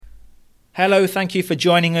Hello, thank you for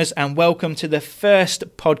joining us and welcome to the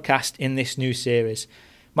first podcast in this new series.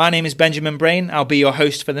 My name is Benjamin Brain. I'll be your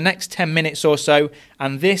host for the next 10 minutes or so,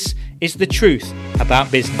 and this is the truth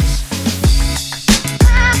about business.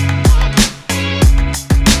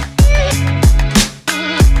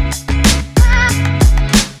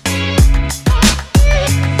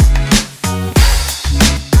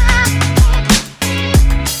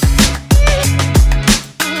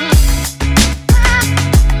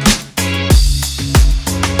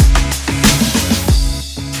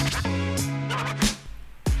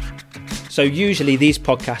 So usually these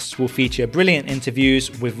podcasts will feature brilliant interviews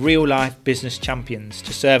with real-life business champions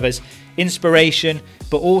to serve as inspiration,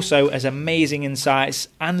 but also as amazing insights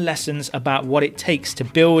and lessons about what it takes to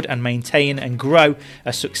build and maintain and grow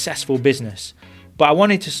a successful business. But I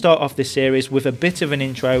wanted to start off this series with a bit of an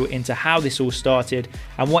intro into how this all started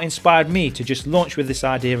and what inspired me to just launch with this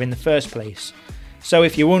idea in the first place. So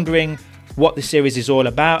if you're wondering what the series is all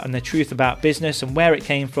about and the truth about business and where it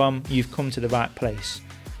came from, you've come to the right place.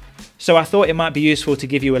 So I thought it might be useful to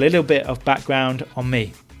give you a little bit of background on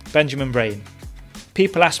me, Benjamin Brain.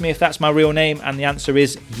 People ask me if that's my real name, and the answer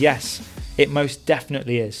is yes, it most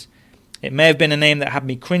definitely is. It may have been a name that had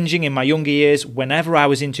me cringing in my younger years whenever I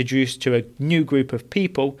was introduced to a new group of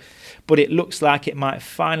people, but it looks like it might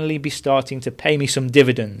finally be starting to pay me some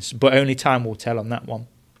dividends, but only time will tell on that one.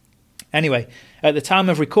 Anyway, at the time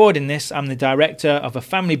of recording this, I'm the director of a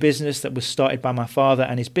family business that was started by my father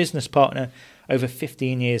and his business partner over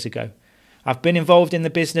 15 years ago. I've been involved in the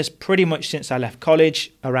business pretty much since I left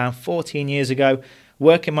college around 14 years ago,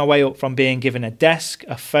 working my way up from being given a desk,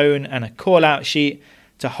 a phone and a call-out sheet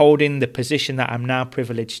to holding the position that I'm now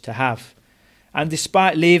privileged to have. And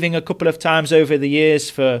despite leaving a couple of times over the years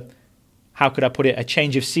for, how could I put it, a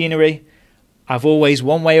change of scenery, I've always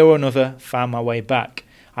one way or another found my way back.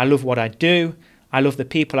 I love what I do, I love the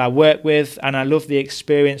people I work with, and I love the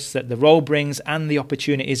experience that the role brings and the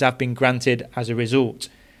opportunities I've been granted as a result.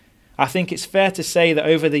 I think it's fair to say that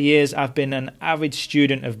over the years I've been an avid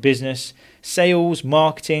student of business, sales,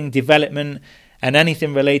 marketing, development, and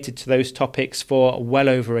anything related to those topics for well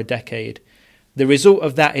over a decade. The result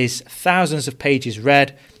of that is thousands of pages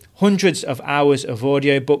read, hundreds of hours of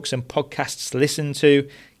audiobooks and podcasts listened to,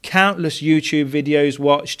 countless YouTube videos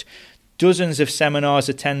watched, dozens of seminars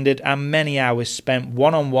attended, and many hours spent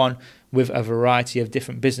one-on-one with a variety of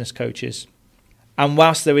different business coaches. And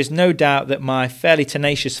whilst there is no doubt that my fairly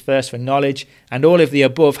tenacious thirst for knowledge and all of the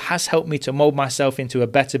above has helped me to mould myself into a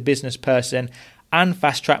better business person and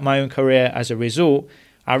fast-track my own career as a result,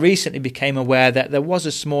 I recently became aware that there was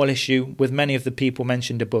a small issue with many of the people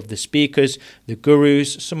mentioned above, the speakers, the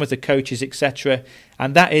gurus, some of the coaches, etc.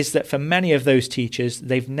 And that is that for many of those teachers,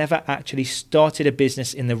 they've never actually started a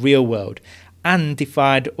business in the real world and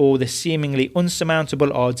defied all the seemingly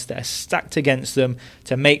unsurmountable odds that are stacked against them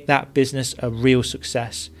to make that business a real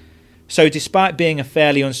success. So despite being a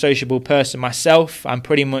fairly unsociable person myself, I'm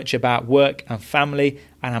pretty much about work and family,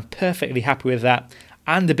 and I'm perfectly happy with that,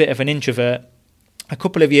 and a bit of an introvert. A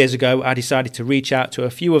couple of years ago, I decided to reach out to a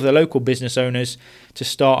few of the local business owners to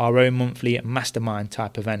start our own monthly mastermind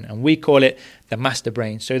type event, and we call it the Master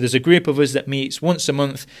Brain. So there's a group of us that meets once a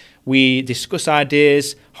month. We discuss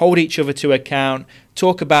ideas, hold each other to account,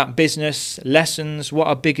 talk about business, lessons, what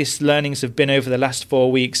our biggest learnings have been over the last 4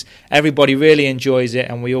 weeks. Everybody really enjoys it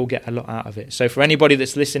and we all get a lot out of it. So for anybody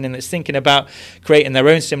that's listening that's thinking about creating their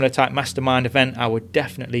own similar type mastermind event, I would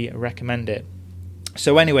definitely recommend it.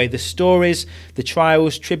 So anyway, the stories, the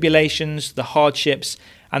trials, tribulations, the hardships,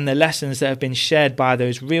 and the lessons that have been shared by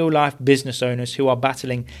those real-life business owners who are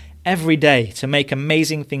battling every day to make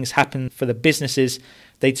amazing things happen for the businesses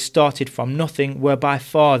they'd started from nothing were by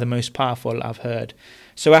far the most powerful I've heard.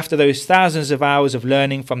 So after those thousands of hours of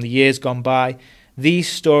learning from the years gone by, these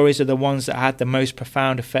stories are the ones that had the most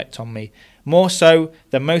profound effect on me, more so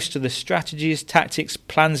than most of the strategies, tactics,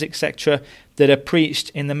 plans, etc. that are preached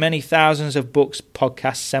in the many thousands of books,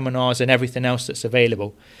 podcasts, seminars and everything else that's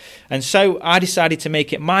available. And so I decided to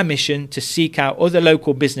make it my mission to seek out other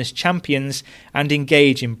local business champions and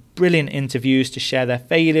engage in brilliant interviews to share their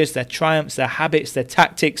failures, their triumphs, their habits, their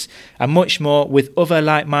tactics and much more with other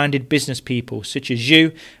like-minded business people such as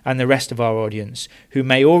you and the rest of our audience who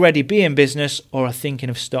may already be in business or are thinking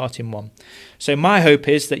of starting one. So my hope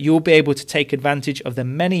is that you'll be able to take advantage of the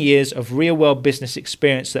many years of real-world business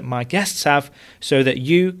experience that my guests have so that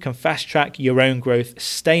you can fast-track your own growth,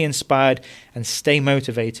 stay inspired and stay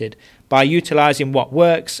motivated by utilising what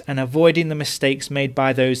works and avoiding the mistakes made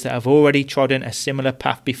by those that have already trodden a similar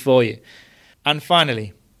path before you. And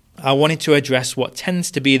finally, I wanted to address what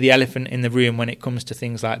tends to be the elephant in the room when it comes to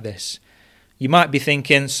things like this. You might be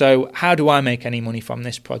thinking, so how do I make any money from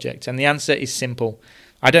this project? And the answer is simple.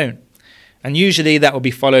 I don't. And usually that will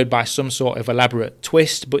be followed by some sort of elaborate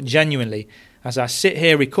twist, but genuinely, as I sit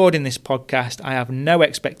here recording this podcast, I have no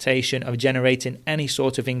expectation of generating any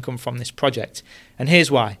sort of income from this project. And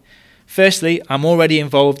here's why. Firstly, I'm already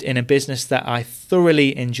involved in a business that I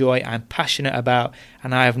thoroughly enjoy, I'm passionate about,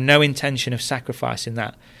 and I have no intention of sacrificing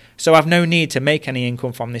that. So I've no need to make any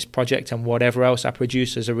income from this project and whatever else I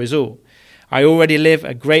produce as a result. I already live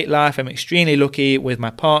a great life. I'm extremely lucky with my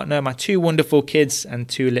partner, my 2 wonderful kids and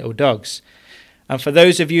 2 little dogs. And for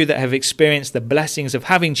those of you that have experienced the blessings of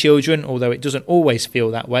having children, although it doesn't always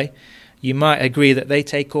feel that way, you might agree that they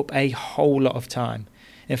take up a whole lot of time.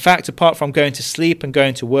 In fact, apart from going to sleep and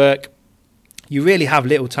going to work, you really have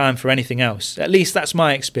little time for anything else. At least that's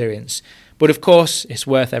my experience. But of course, it's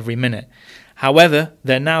worth every minute. However,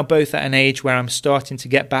 they're now both at an age where I'm starting to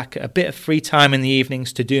get back a bit of free time in the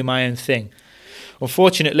evenings to do my own thing.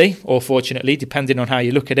 Unfortunately, or fortunately, depending on how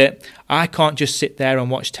you look at it, I can't just sit there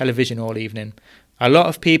and watch television all evening. A lot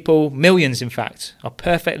of people, millions in fact, are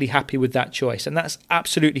perfectly happy with that choice, and that's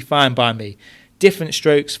absolutely fine by me. Different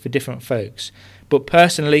strokes for different folks. But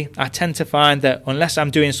personally, I tend to find that unless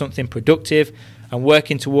I'm doing something productive and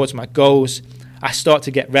working towards my goals, I start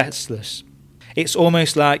to get restless. It's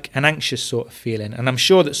almost like an anxious sort of feeling, and I'm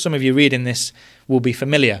sure that some of you reading this will be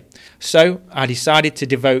familiar. So I decided to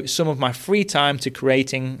devote some of my free time to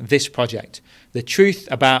creating this project, The Truth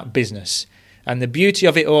About Business. And the beauty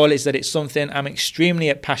of it all is that it's something I'm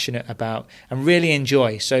extremely passionate about and really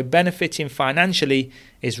enjoy, so benefiting financially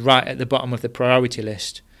is right at the bottom of the priority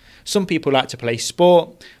list. Some people like to play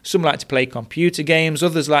sport, some like to play computer games,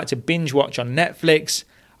 others like to binge watch on Netflix.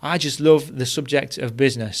 I just love the subject of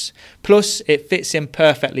business. Plus, it fits in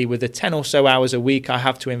perfectly with the 10 or so hours a week I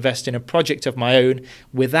have to invest in a project of my own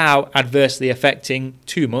without adversely affecting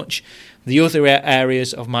too much the other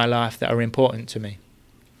areas of my life that are important to me.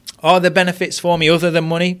 Are there benefits for me other than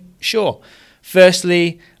money? Sure.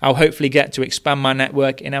 Firstly, I'll hopefully get to expand my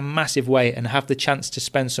network in a massive way and have the chance to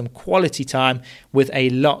spend some quality time with a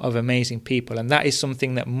lot of amazing people, and that is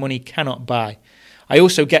something that money cannot buy. I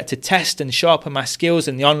also get to test and sharpen my skills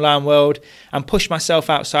in the online world and push myself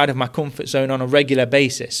outside of my comfort zone on a regular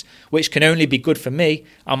basis, which can only be good for me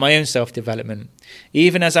and my own self-development.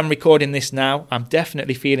 Even as I'm recording this now, I'm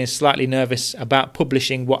definitely feeling slightly nervous about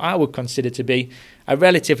publishing what I would consider to be a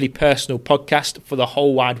relatively personal podcast for the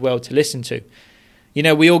whole wide world to listen to. You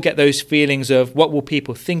know, we all get those feelings of what will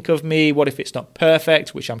people think of me? What if it's not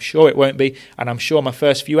perfect? Which I'm sure it won't be. And I'm sure my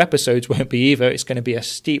first few episodes won't be either. It's going to be a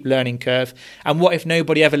steep learning curve. And what if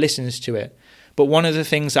nobody ever listens to it? But one of the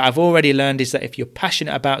things that I've already learned is that if you're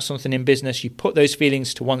passionate about something in business, you put those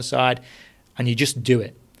feelings to one side and you just do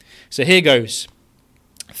it. So here goes.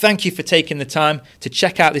 Thank you for taking the time to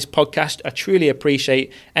check out this podcast. I truly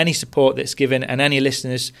appreciate any support that's given and any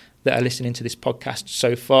listeners that are listening to this podcast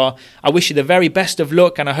so far. I wish you the very best of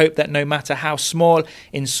luck, and I hope that no matter how small,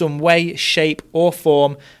 in some way, shape or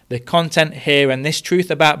form, the content here and this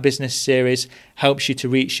Truth About Business series helps you to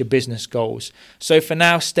reach your business goals. So for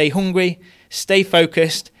now, stay hungry, stay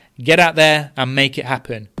focused, get out there and make it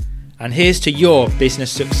happen. And here's to your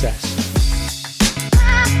business success.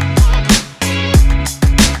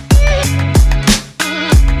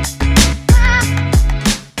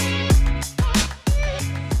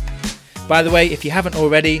 By the way, if you haven't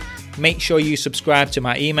already, make sure you subscribe to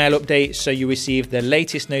my email updates so you receive the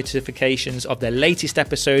latest notifications of the latest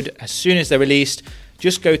episode as soon as they're released.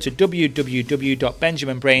 Just go to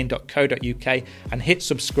www.benjaminbrain.co.uk and hit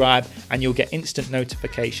subscribe and you'll get instant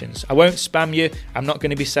notifications. I won't spam you. I'm not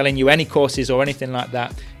going to be selling you any courses or anything like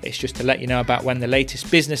that. It's just to let you know about when the latest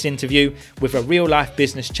business interview with a real life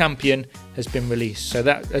business champion has been released. So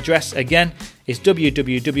that address again is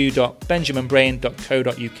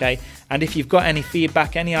www.benjaminbrain.co.uk. And if you've got any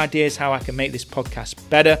feedback, any ideas how I can make this podcast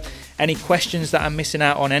better, any questions that I'm missing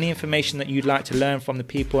out on, any information that you'd like to learn from the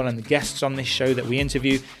people and the guests on this show that we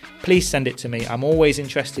interview, please send it to me. I'm always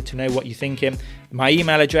interested to know what you're thinking. My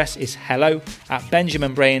email address is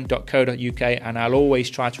hello@benjaminbrain.co.uk, and I'll always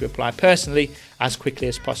try to reply personally as quickly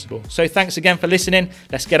as possible. So thanks again for listening.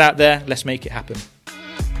 Let's get out there. Let's make it happen.